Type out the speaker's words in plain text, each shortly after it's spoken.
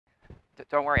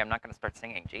Don't worry, I'm not going to start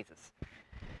singing, Jesus.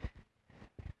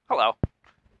 Hello.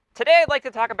 Today I'd like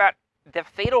to talk about the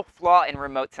fatal flaw in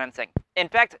remote sensing. In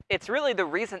fact, it's really the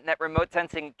reason that remote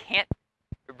sensing can't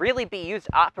really be used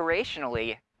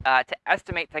operationally to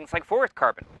estimate things like forest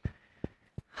carbon.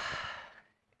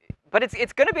 But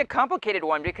it's going to be a complicated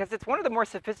one because it's one of the more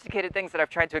sophisticated things that I've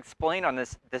tried to explain on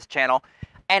this channel.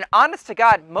 And honest to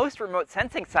God, most remote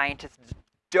sensing scientists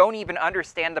don't even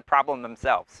understand the problem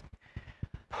themselves.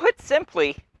 Put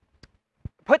simply,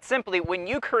 when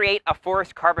you create a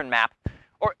forest carbon map,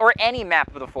 or any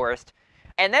map of the forest,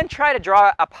 and then try to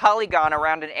draw a polygon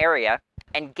around an area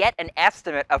and get an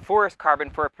estimate of forest carbon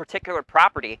for a particular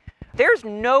property, there's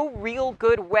no real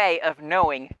good way of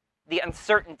knowing the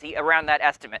uncertainty around that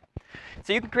estimate.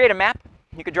 So you can create a map,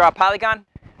 you can draw a polygon,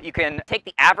 you can take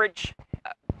the average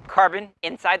carbon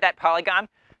inside that polygon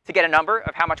to get a number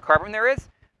of how much carbon there is,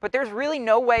 but there's really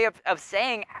no way of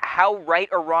saying how right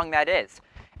or wrong that is.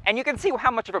 And you can see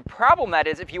how much of a problem that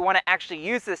is if you want to actually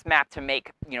use this map to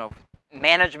make,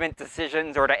 management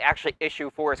decisions or to actually issue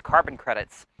forest carbon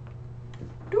credits.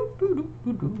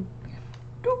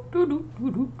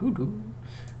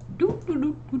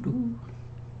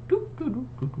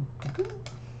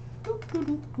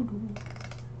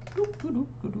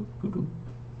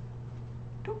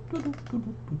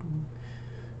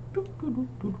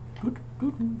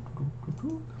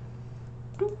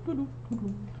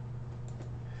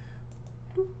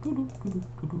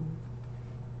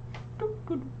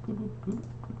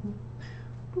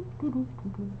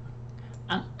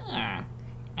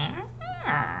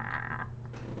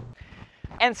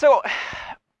 And so,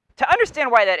 to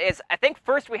understand why that is, I think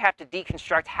first we have to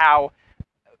deconstruct how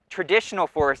traditional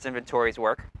forest inventories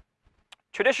work.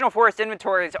 Traditional forest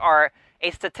inventories are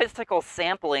a statistical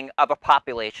sampling of a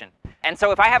population. And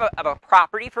so if I have a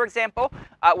property, for example,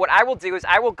 what I will do is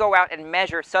I will go out and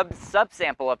measure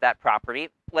subsample of that property,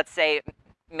 let's say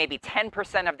maybe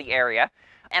 10% of the area,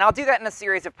 and I'll do that in a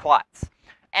series of plots.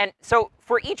 And so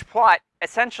for each plot,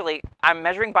 essentially, I'm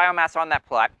measuring biomass on that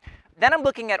plot. Then I'm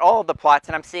looking at all of the plots,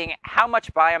 and I'm seeing how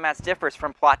much biomass differs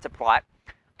from plot to plot.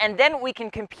 And then we can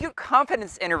compute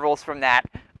confidence intervals from that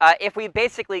if we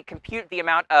basically compute the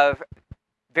amount of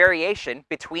variation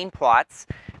between plots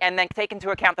and then take into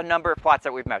account the number of plots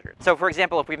that we've measured. So for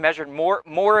example, if we've measured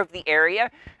more of the area,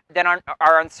 then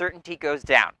our uncertainty goes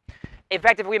down. In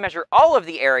fact, if we measure all of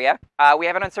the area, we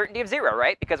have an uncertainty of 0,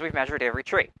 right? Because we've measured every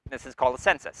tree. This is called a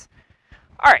census.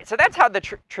 All right, so that's how the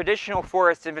traditional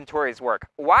forest inventories work.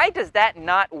 Why does that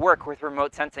not work with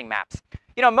remote sensing maps?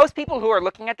 Most people who are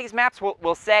looking at these maps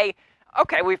will say,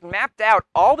 okay, we've mapped out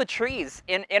all the trees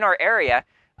in our area,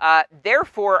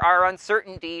 therefore our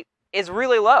uncertainty is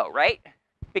really low, right?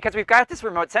 Because we've got this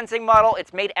remote sensing model,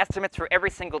 it's made estimates for every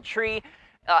single tree,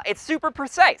 it's super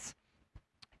precise.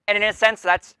 And in a sense,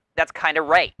 that's kind of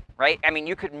right? I mean,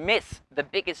 you could miss the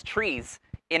biggest trees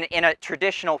in a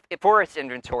traditional forest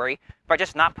inventory by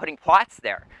just not putting plots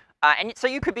there. And so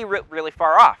you could be really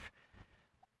far off.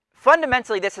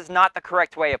 Fundamentally, this is not the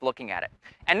correct way of looking at it.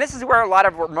 And this is where a lot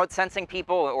of remote sensing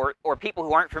people or people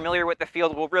who aren't familiar with the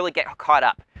field will really get caught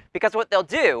up. Because what they'll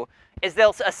do is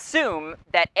they'll assume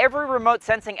that every remote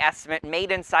sensing estimate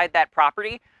made inside that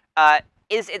property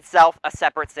is itself a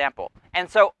separate sample. And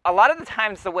so a lot of the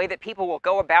times the way that people will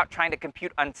go about trying to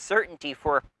compute uncertainty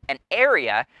for an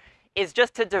area is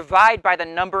just to divide by the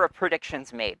number of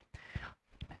predictions made.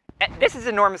 This is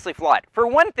enormously flawed. For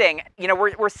one thing,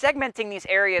 we're segmenting these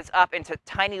areas up into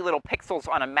tiny little pixels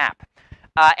on a map.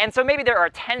 And so maybe there are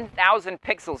 10,000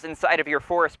 pixels inside of your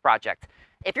forest project.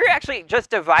 If you're actually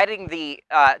just dividing the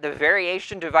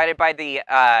variation divided by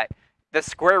the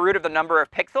square root of the number of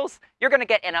pixels, you're going to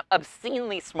get an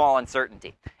obscenely small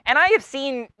uncertainty. And I have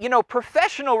seen,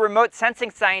 professional remote sensing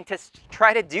scientists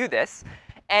try to do this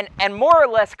and more or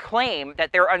less claim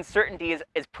that their uncertainty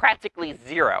is practically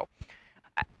 0.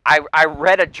 I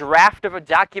read a draft of a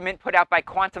document put out by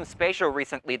Quantum Spatial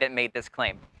recently that made this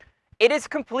claim. It is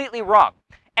completely wrong.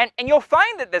 And you'll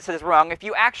find that this is wrong if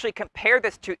you actually compare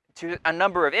this to a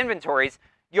number of inventories.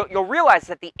 You'll realize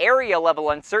that the area level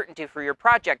uncertainty for your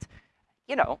project,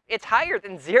 it's higher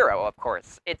than 0, of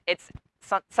course. It's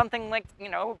something like,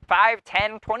 5,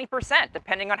 10, 20%,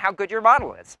 depending on how good your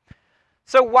model is.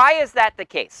 So why is that the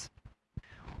case?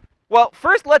 Well,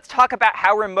 first let's talk about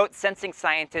how remote sensing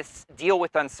scientists deal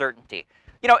with uncertainty.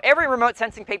 Every remote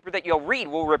sensing paper that you'll read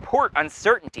will report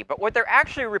uncertainty, but what they're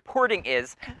actually reporting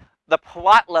is the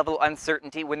plot level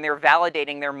uncertainty when they're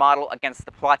validating their model against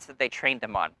the plots that they trained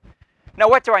them on. Now,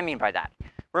 what do I mean by that?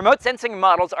 Remote sensing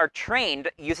models are trained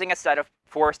using a set of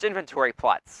forest inventory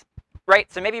plots. right?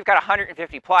 So maybe you've got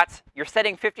 150 plots. You're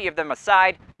setting 50 of them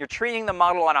aside. You're training the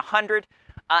model on 100.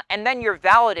 And then you're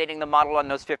validating the model on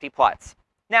those 50 plots.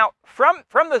 Now, from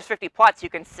those 50 plots, you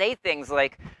can say things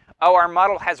like, oh, our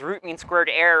model has root mean squared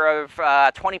error of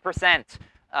 20%,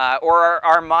 or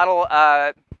our model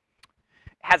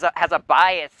has a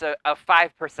bias of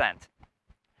 5%.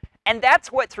 And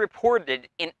that's what's reported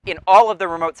in all of the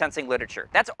remote sensing literature.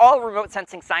 That's all remote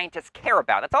sensing scientists care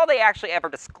about. That's all they actually ever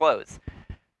disclose.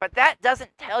 But that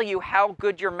doesn't tell you how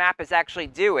good your map is actually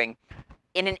doing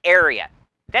in an area.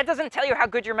 That doesn't tell you how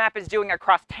good your map is doing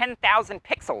across 10,000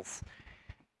 pixels.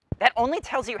 That only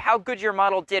tells you how good your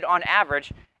model did on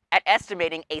average at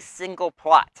estimating a single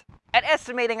plot, at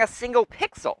estimating a single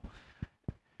pixel.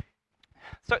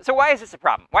 So why is this a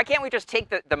problem? Why can't we just take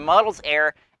the model's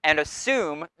error and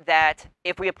assume that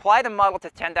if we apply the model to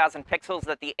 10,000 pixels,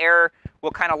 that the error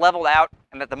will kind of level out,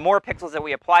 and that the more pixels that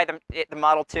we apply the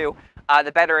model to,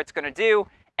 the better it's going to do,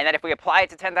 and that if we apply it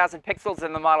to 10,000 pixels,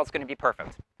 then the model is going to be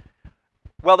perfect?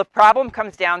 Well, the problem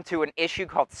comes down to an issue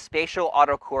called spatial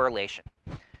autocorrelation.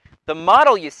 The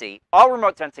model, you see, all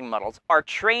remote sensing models are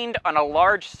trained on a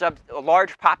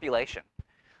large population.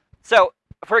 So,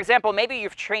 for example, maybe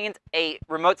you've trained a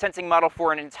remote sensing model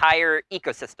for an entire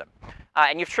ecosystem,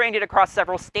 and you've trained it across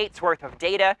several states worth of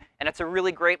data, and it's a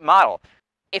really great model.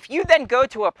 If you then go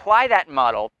to apply that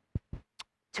model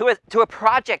to a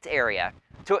project area,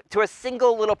 to a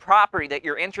single little property that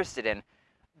you're interested in,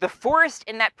 the forest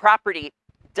in that property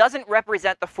doesn't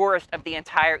represent the forest of the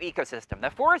entire ecosystem. The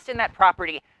forest in that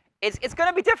property is going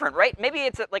to be different, right? Maybe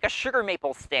it's like a sugar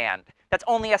maple stand that's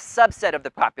only a subset of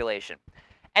the population.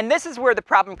 And this is where the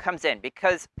problem comes in,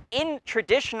 because in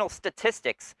traditional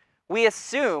statistics, we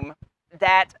assume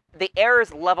that the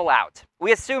errors level out.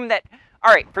 We assume that,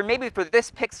 all right, for this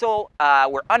pixel,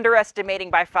 we're underestimating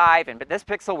by 5, and this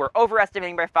pixel we're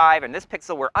overestimating by 5, and this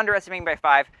pixel we're underestimating by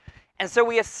 5. And so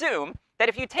we assume that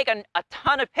if you take a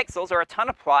ton of pixels or a ton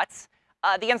of plots,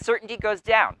 the uncertainty goes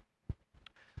down.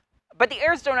 But the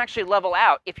errors don't actually level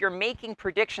out if you're making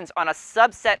predictions on a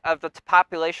subset of the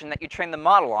population that you train the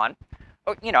model on.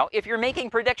 Or, if you're making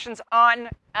predictions on,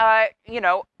 a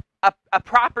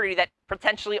property that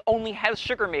potentially only has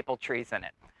sugar maple trees in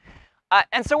it.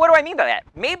 And so what do I mean by that?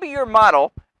 Maybe your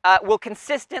model will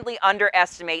consistently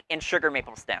underestimate in sugar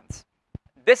maple stands.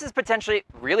 This is potentially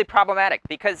really problematic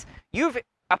because you've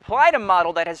applied a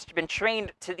model that has been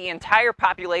trained to the entire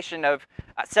population of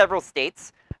several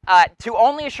states to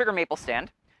only a sugar maple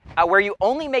stand, where you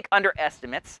only make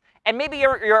underestimates, and maybe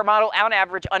your model on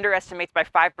average underestimates by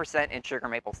 5% in sugar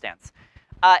maple stands.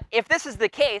 If this is the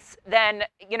case, then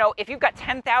if you've got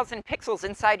 10,000 pixels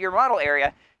inside your model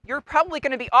area, you're probably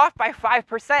going to be off by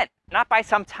 5%, not by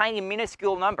some tiny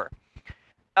minuscule number.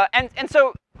 And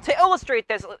so to illustrate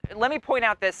this, let me point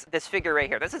out this figure right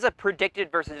here. This is a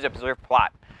predicted versus observed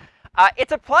plot.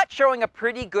 It's a plot showing a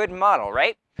pretty good model,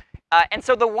 right? And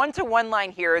so the one-to-one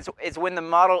line here is when the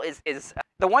model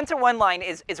the one-to-one line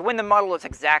is when the model is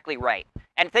exactly right.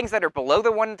 And things that are below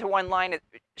the one-to-one line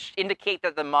indicate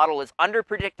that the model is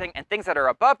under-predicting, and things that are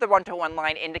above the one-to-one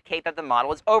line indicate that the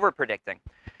model is over-predicting.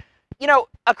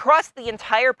 Across the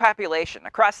entire population,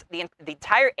 across the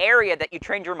entire area that you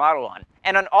trained your model on,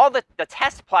 and on all the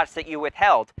test plots that you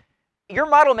withheld, your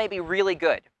model may be really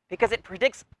good because it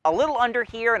predicts a little under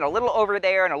here and a little over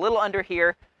there and a little under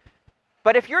here.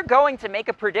 But if you're going to make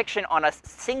a prediction on a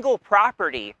single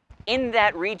property in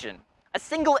that region, a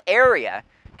single area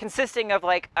consisting of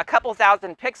like a couple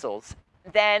thousand pixels,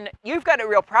 then you've got a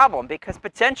real problem because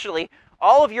potentially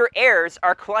all of your errors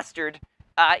are clustered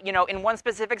in one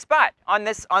specific spot on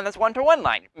this one-to-one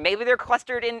line. Maybe they're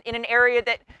clustered in an area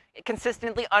that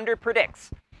consistently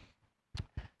underpredicts.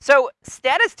 So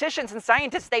statisticians and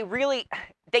scientists,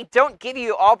 they don't give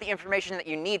you all the information that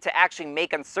you need to actually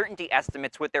make uncertainty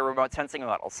estimates with their remote sensing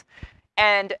models.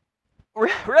 And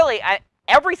really,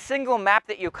 every single map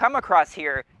that you come across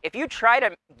here, if you try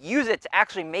to use it to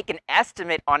actually make an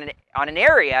estimate on an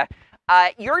area,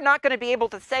 you're not going to be able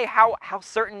to say how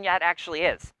certain that actually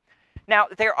is. Now,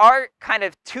 there are kind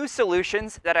of two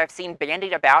solutions that I've seen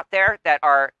bandied about there that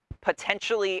are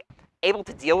potentially able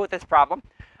to deal with this problem.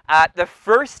 The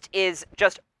first is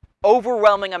just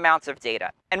overwhelming amounts of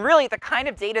data. And really, the kind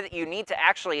of data that you need to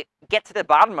actually get to the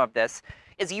bottom of this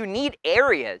is you need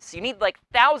areas. You need like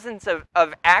thousands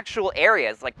of actual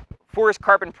areas, like forest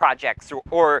carbon projects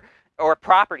or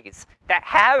properties that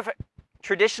have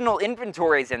traditional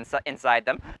inventories inside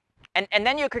them. And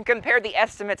then you can compare the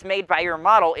estimates made by your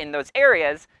model in those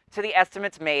areas to the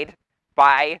estimates made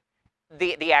by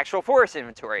the actual forest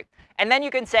inventory. And then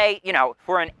you can say,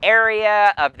 for an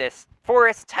area of this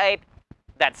forest type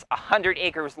that's 100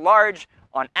 acres large,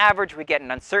 On average, we get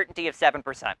an uncertainty of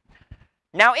 7%.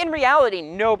 Now, in reality,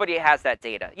 nobody has that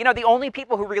data. The only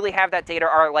people who really have that data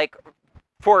are like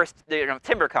forest,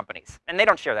 timber companies, and they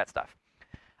don't share that stuff.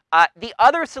 The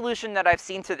other solution that I've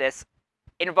seen to this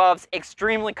involves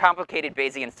extremely complicated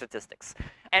Bayesian statistics.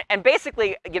 And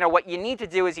basically, what you need to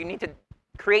do is you need to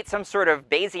create some sort of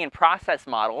Bayesian process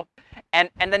model. And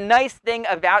the nice thing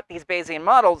about these Bayesian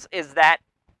models is that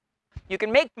you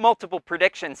can make multiple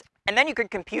predictions, and then you can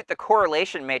compute the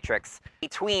correlation matrix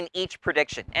between each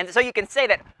prediction. And so you can say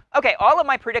that, okay, all of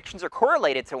my predictions are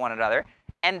correlated to one another,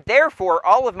 and therefore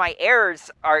all of my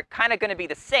errors are kind of going to be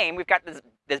the same. We've got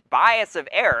this bias of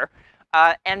error,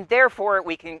 and therefore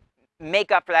we can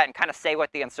make up for that and kind of say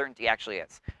what the uncertainty actually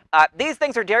is. These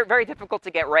things are very difficult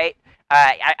to get right.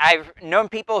 I've known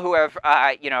people who have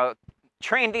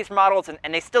trained these models,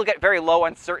 and they still get very low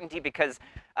uncertainty because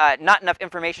not enough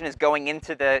information is going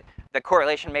into the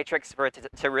correlation matrix for it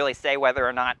to really say whether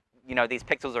or not these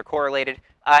pixels are correlated.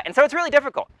 And so it's really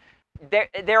difficult.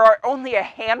 There are only a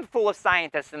handful of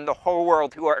scientists in the whole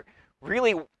world who are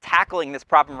really tackling this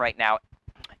problem right now.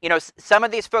 Some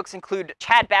of these folks include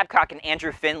Chad Babcock and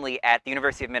Andrew Finley at the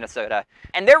University of Minnesota.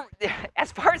 And they're,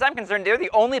 as far as I'm concerned, they're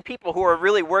the only people who are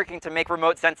really working to make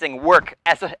remote sensing work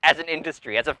as an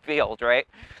industry, as a field, right?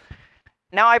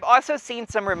 Now, I've also seen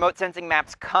some remote sensing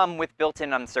maps come with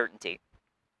built-in uncertainty.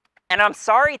 And I'm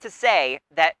sorry to say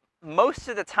that most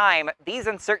of the time, these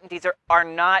uncertainties are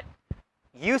not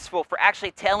useful for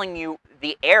actually telling you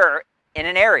the error in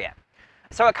an area.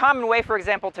 So a common way, for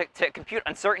example, to compute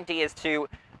uncertainty is to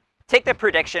take the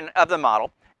prediction of the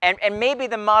model, and maybe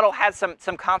the model has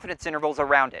some confidence intervals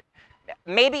around it.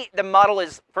 Maybe the model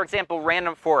is, for example,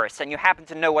 random forest, and you happen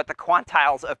to know what the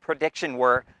quantiles of prediction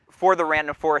were for the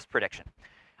random forest prediction.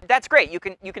 That's great. You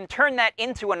can turn that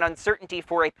into an uncertainty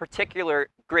for a particular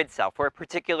grid cell, for a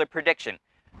particular prediction.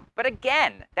 But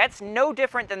again, that's no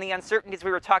different than the uncertainties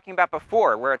we were talking about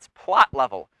before, where it's plot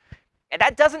level. And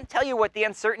that doesn't tell you what the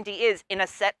uncertainty is in a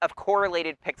set of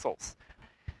correlated pixels.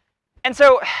 And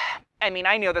so, I mean,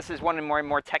 I know this is one of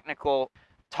more technical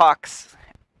talks,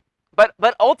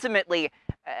 but ultimately,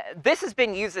 this has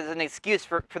been used as an excuse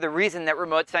for the reason that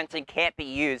remote sensing can't be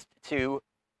used to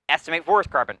estimate forest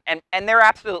carbon. And they're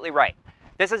absolutely right.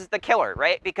 This is the killer,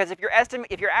 right? Because if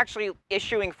you're actually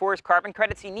issuing forest carbon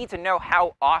credits, you need to know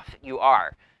how off you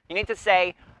are. You need to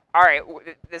say, all right,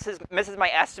 this is my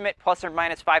estimate plus or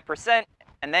minus 5%,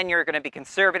 and then you're going to be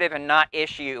conservative and not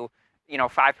issue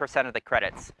 5% of the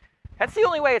credits. That's the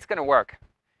only way it's going to work.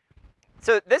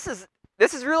 So this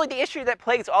is really the issue that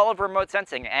plagues all of remote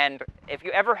sensing. And if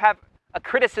you ever have a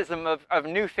criticism of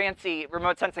new fancy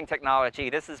remote sensing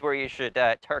technology, this is where you should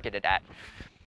target it at.